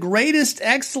with the greatest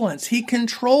excellence, he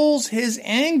controls his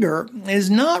anger and is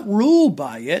not ruled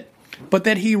by it, but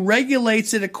that he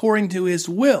regulates it according to his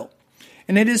will.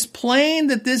 And it is plain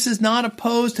that this is not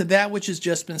opposed to that which has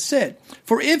just been said.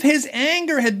 For if his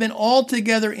anger had been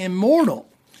altogether immortal,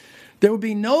 there would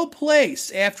be no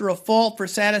place after a fault for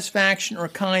satisfaction or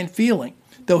kind feeling,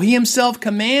 though he himself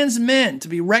commands men to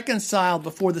be reconciled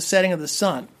before the setting of the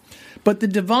sun. But the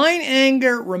divine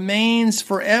anger remains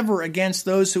forever against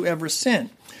those who ever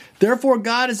sin. Therefore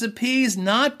God is appeased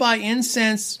not by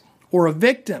incense or a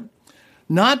victim,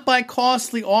 not by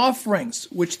costly offerings,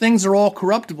 which things are all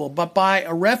corruptible, but by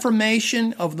a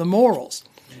reformation of the morals.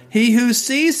 He who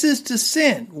ceases to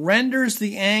sin renders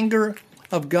the anger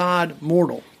of God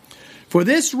mortal. For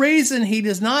this reason he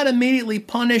does not immediately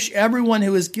punish everyone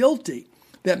who is guilty,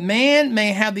 that man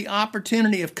may have the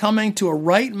opportunity of coming to a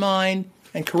right mind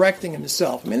and correcting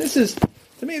himself. I mean, this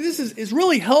is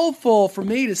really helpful for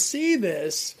me to see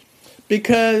this,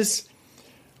 because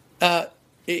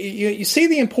you see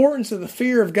the importance of the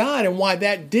fear of God and why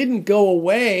that didn't go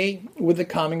away with the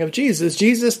coming of Jesus.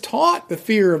 Jesus taught the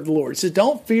fear of the Lord. He said,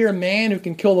 don't fear a man who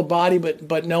can kill the body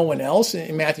but no one else.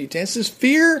 In Matthew 10, it says,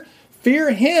 fear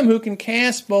him who can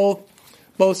cast both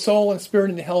soul and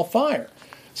spirit into hellfire.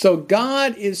 So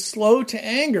God is slow to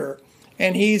anger,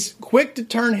 and he's quick to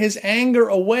turn his anger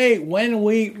away when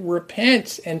we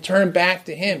repent and turn back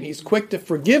to him. He's quick to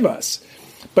forgive us.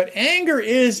 But anger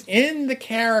is in the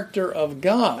character of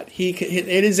God. It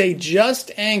is a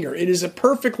just anger. It is a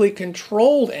perfectly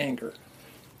controlled anger.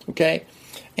 Okay?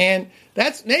 And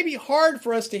that's maybe hard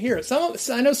for us to hear.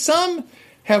 I know some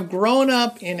have grown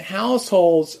up in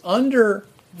households under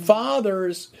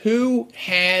fathers who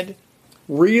had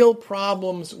real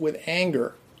problems with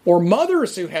anger, or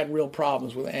mothers who had real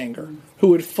problems with anger, who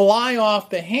would fly off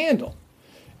the handle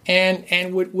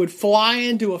and would fly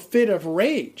into a fit of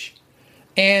rage.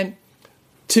 And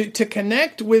to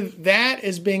connect with that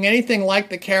as being anything like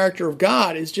the character of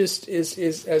God is just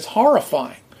as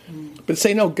horrifying. But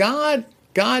say, no, God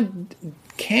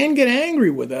can get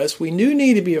angry with us. We do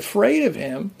need to be afraid of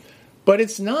him, but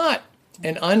it's not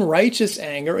an unrighteous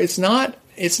anger. It's not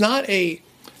a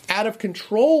out of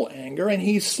control anger, and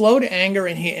he's slow to anger,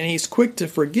 and he's quick to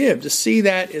forgive. To see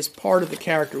that as part of the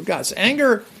character of God. So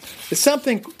anger is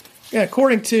something,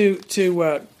 according to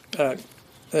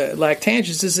Lactantius,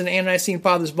 this is in Ante-Nicene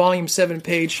Fathers, Volume 7,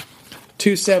 page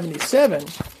 277,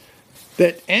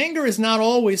 that anger is not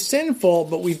always sinful,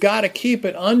 but we've got to keep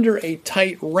it under a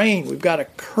tight rein. We've got to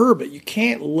curb it. You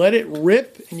can't let it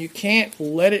rip, and you can't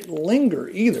let it linger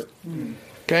either.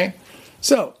 Okay?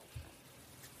 So,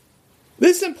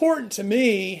 This is important to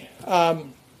me.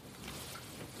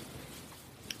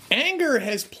 Anger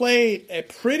has played a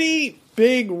pretty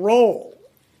big role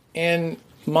in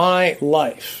my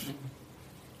life.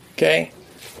 Okay?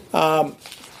 I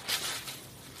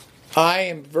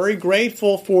am very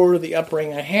grateful for the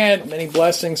upbringing I had, many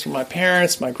blessings from my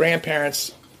parents, my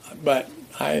grandparents, but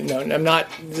I'm not,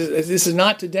 this is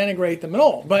not to denigrate them at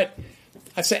all, but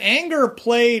I say anger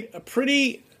played a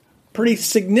pretty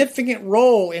significant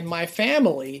role in my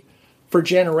family for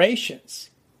generations,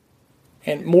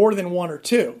 and more than one or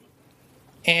two.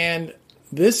 And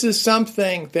this is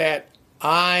something that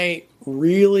I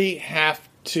really have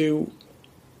to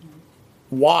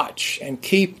watch and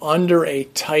keep under a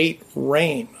tight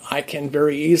rein. I can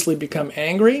very easily become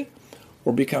angry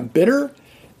or become bitter,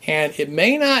 and it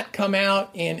may not come out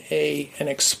in an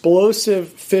explosive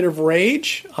fit of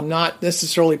rage. I'm not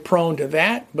necessarily prone to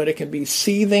that, but it can be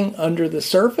seething under the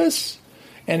surface,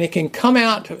 and it can come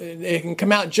out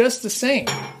just the same,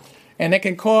 and it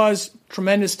can cause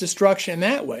tremendous destruction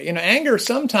that way. Anger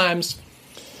sometimes,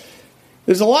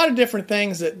 there's a lot of different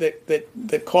things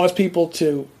that cause people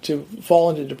to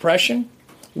fall into depression.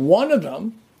 One of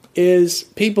them is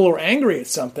people who are angry at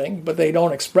something, but they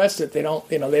don't express it. They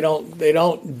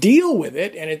don't deal with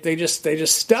it, and they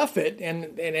just stuff it, and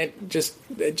it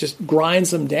just grinds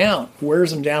them down,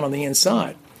 wears them down on the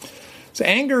inside. So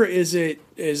anger is a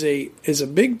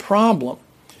big problem.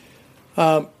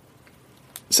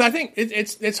 So I think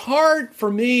it's hard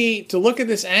for me to look at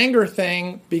this anger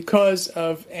thing because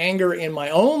of anger in my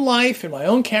own life, in my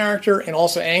own character, and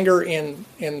also anger in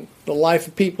the life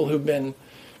of people who've been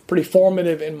pretty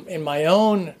formative in my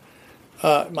own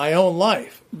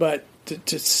life. But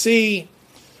to see,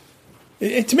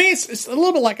 to me, it's a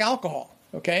little bit like alcohol.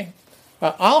 Okay,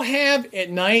 I'll have at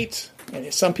night,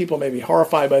 and some people may be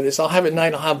horrified by this. I'll have at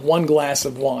night. I'll have one glass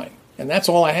of wine, and that's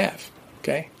all I have.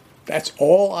 Okay. That's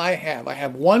all I have. I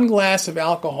have one glass of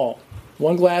alcohol,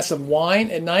 one glass of wine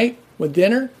at night with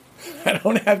dinner. I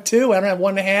don't have two. I don't have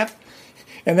 1.5,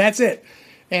 and that's it.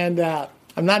 And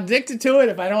I'm not addicted to it.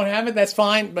 If I don't have it, that's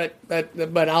fine. But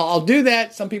I'll do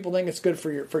that. Some people think it's good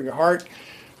for your heart.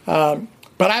 But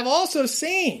I've also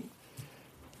seen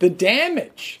the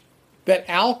damage that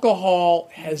alcohol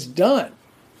has done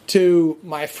to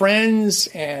my friends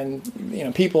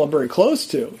and people I'm very close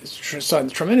to. It's the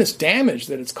tremendous damage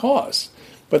that it's caused.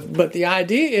 But the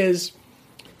idea is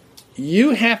you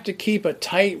have to keep a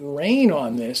tight rein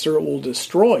on this or it will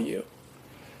destroy you.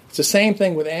 It's the same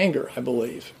thing with anger, I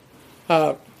believe.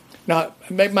 Now, I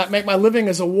make my living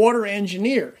as a water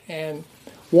engineer, and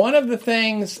one of the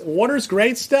things, water's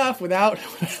great stuff. Without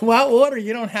water,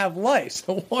 you don't have life.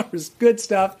 So water's good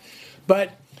stuff.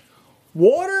 But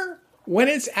water, when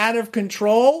it's out of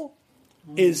control,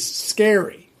 is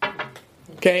scary.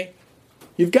 Okay?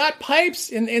 You've got pipes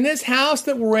in this house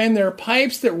that we're in. There are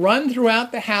pipes that run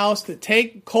throughout the house that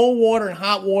take cold water and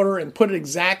hot water and put it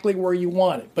exactly where you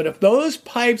want it. But if those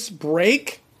pipes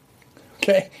break,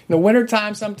 okay, in the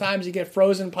wintertime, sometimes you get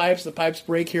frozen pipes. The pipes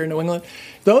break here in New England.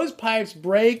 Those pipes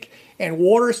break and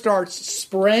water starts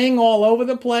spraying all over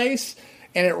the place,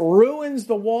 and it ruins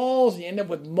the walls. You end up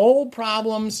with mold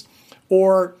problems.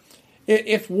 Or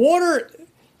if water,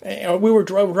 we were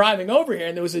driving over here,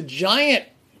 and there was a giant,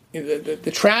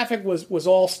 the traffic was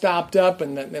all stopped up,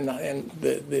 and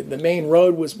the main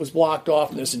road was blocked off,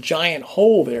 and there's a giant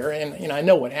hole there. And I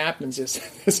know what happens is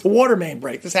it's a water main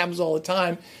break. This happens all the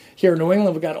time here in New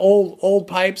England. We've got old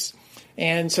pipes,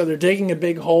 and so they're digging a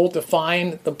big hole to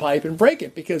find the pipe and break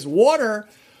it, because water,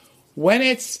 when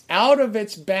it's out of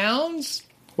its bounds,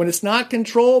 when it's not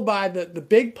controlled by the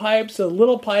big pipes, the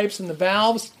little pipes, and the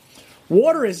valves,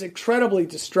 water is incredibly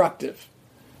destructive.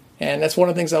 And that's one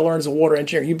of the things I learned as a water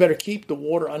engineer. You better keep the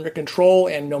water under control,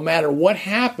 and no matter what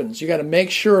happens, you got to make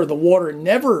sure the water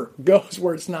never goes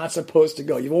where it's not supposed to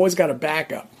go. You've always got a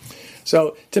backup.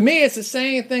 So to me, it's the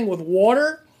same thing with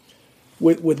water,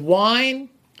 with wine,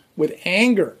 with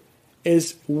anger,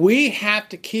 is we have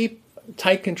to keep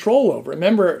tight control over.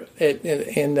 Remember, it's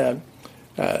in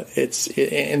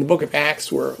the book of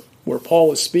Acts where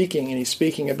Paul is speaking, and he's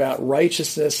speaking about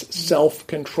righteousness,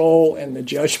 self-control, and the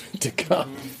judgment to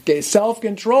come. Okay,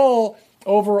 self-control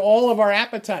over all of our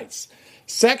appetites.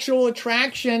 Sexual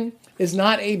attraction is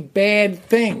not a bad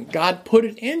thing. God put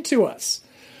it into us.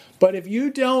 But if you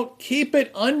don't keep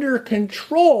it under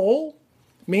control,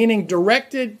 meaning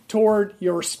directed toward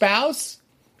your spouse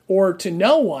or to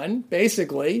no one,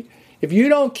 basically, if you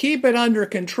don't keep it under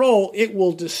control, it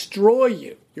will destroy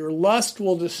you. Your lust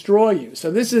will destroy you. So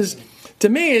this is, to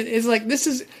me, it's like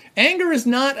anger is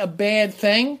not a bad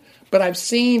thing, but I've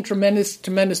seen tremendous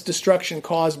destruction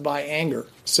caused by anger.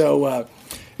 So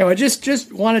I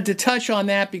just wanted to touch on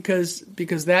that because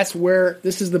that's where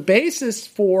this is the basis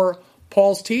for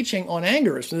Paul's teaching on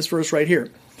anger. It's in this verse right here.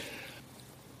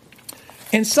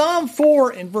 In Psalm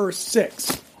 4 in verse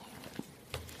 6,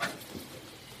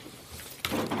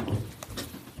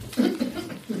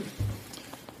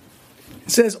 it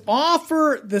says,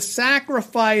 offer the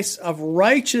sacrifice of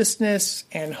righteousness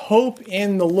and hope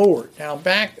in the Lord. Now,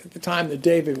 back at the time that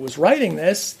David was writing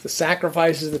this, the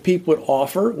sacrifices that people would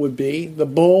offer would be the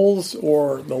bulls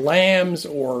or the lambs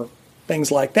or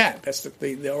things like that. That's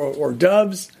or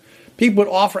doves. People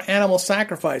would offer animal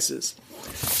sacrifices.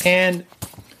 And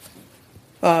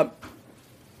one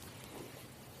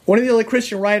of the early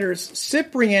Christian writers,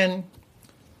 Cyprian,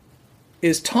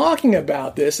 is talking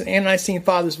about this in Ante-Nicene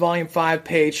Fathers, Volume 5,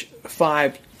 page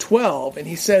 512. And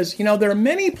he says, there are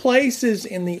many places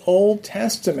in the Old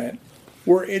Testament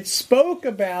where it spoke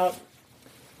about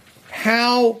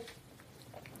how,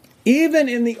 even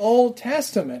in the Old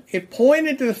Testament, it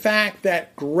pointed to the fact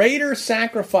that greater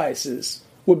sacrifices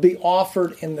would be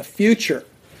offered in the future.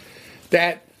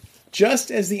 That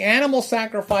just as the animal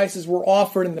sacrifices were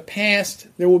offered in the past,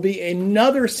 there will be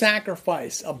another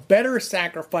sacrifice, a better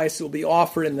sacrifice that will be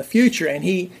offered in the future. And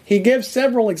he gives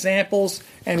several examples,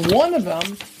 and one of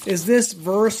them is this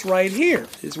verse right here,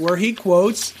 is where he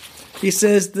quotes, he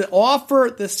says,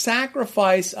 offer the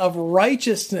sacrifice of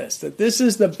righteousness, that this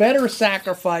is the better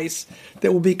sacrifice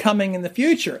that will be coming in the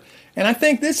future. And I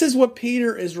think this is what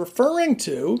Peter is referring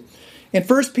to in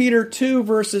 1 Peter 2,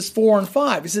 verses 4 and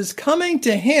 5. He says, coming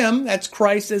to him, that's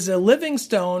Christ, as a living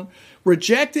stone,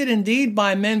 rejected indeed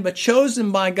by men, but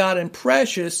chosen by God and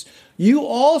precious, you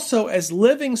also as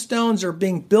living stones are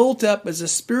being built up as a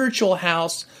spiritual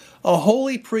house, a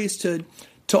holy priesthood,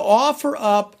 to offer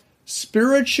up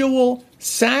spiritual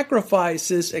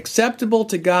sacrifices acceptable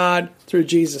to God through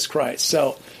Jesus Christ.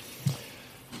 So,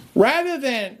 rather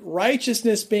than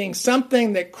righteousness being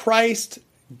something that Christ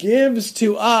gives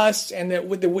to us, and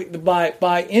that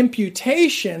by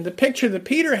imputation, the picture that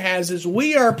Peter has is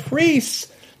we are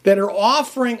priests that are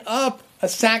offering up a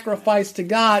sacrifice to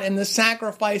God, and the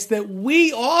sacrifice that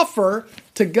we offer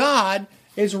to God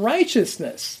is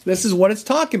righteousness. This is what it's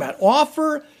talking about.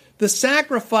 Offer the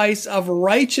sacrifice of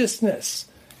righteousness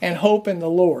and hope in the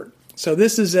Lord. So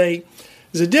this is a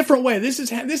different way. This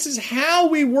is how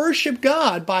we worship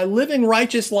God, by living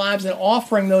righteous lives and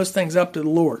offering those things up to the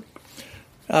Lord.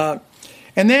 And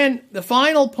then the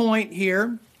final point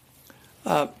here,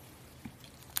 verse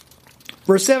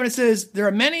 7, it says, there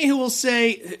are many who will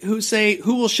say,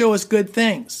 who will show us good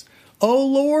things. O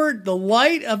Lord, the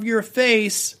light of your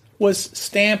face was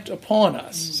stamped upon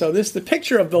us. So this is the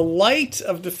picture of the light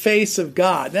of the face of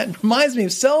God. That reminds me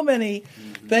of so many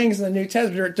things in the New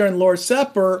Testament. During the Lord's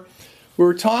Supper, we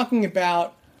were talking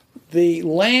about the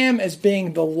Lamb as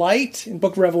being the light in the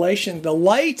book of Revelation, the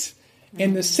light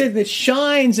in the city that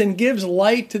shines and gives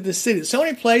light to the city. So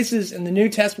many places in the New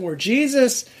Testament where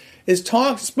Jesus is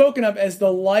spoken of as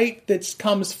the light that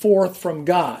comes forth from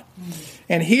God.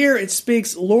 And here it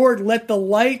speaks, Lord, let the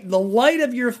light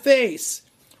of your face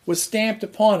was stamped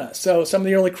upon us. So some of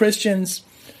the early Christians,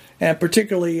 and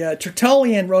particularly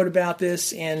Tertullian, wrote about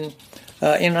this in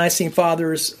Nicene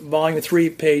Fathers, Volume 3,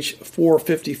 page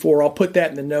 454. I'll put that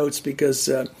in the notes because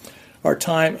our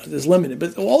time is limited.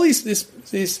 But all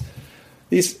these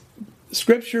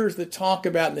scriptures that talk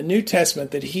about in the New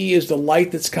Testament that He is the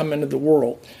light that's come into the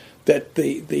world, that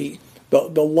the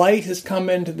light has come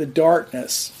into the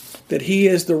darkness, that He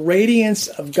is the radiance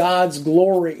of God's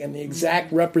glory and the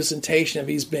exact representation of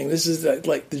His being. This is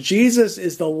Jesus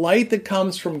is the light that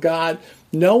comes from God.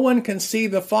 No one can see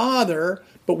the Father,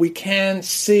 but we can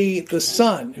see the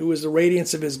Son, who is the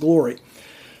radiance of His glory.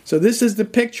 So this is the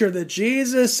picture that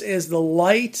Jesus is the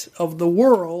light of the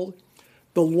world,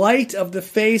 the light of the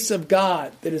face of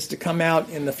God that is to come out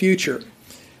in the future.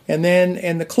 And then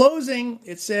in the closing,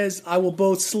 it says, I will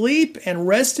both sleep and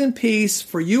rest in peace,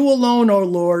 for you alone, O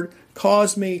Lord,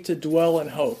 cause me to dwell in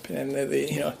hope. And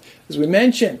as we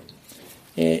mentioned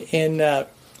in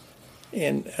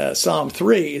Psalm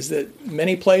 3, is that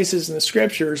many places in the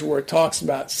Scriptures where it talks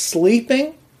about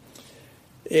sleeping,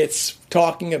 it's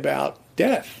talking about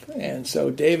death. And so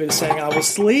David is saying, I will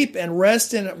sleep and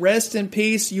rest in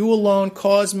peace. You alone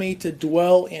cause me to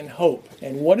dwell in hope.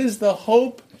 And what is the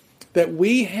hope that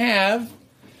we have?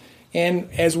 And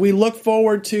as we look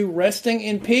forward to resting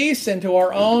in peace and to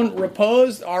our own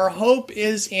repose, our hope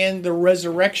is in the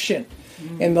resurrection,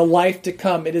 in the life to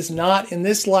come. It is not in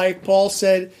this life. Paul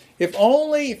said, if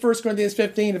only, 1 Corinthians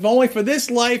 15, if only for this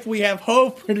life we have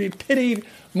hope, we're to be pitied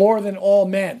more than all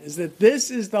men. Is that this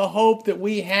is the hope that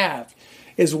we have.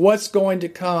 is what's going to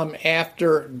come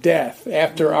after death,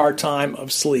 after our time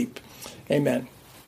of sleep. Amen.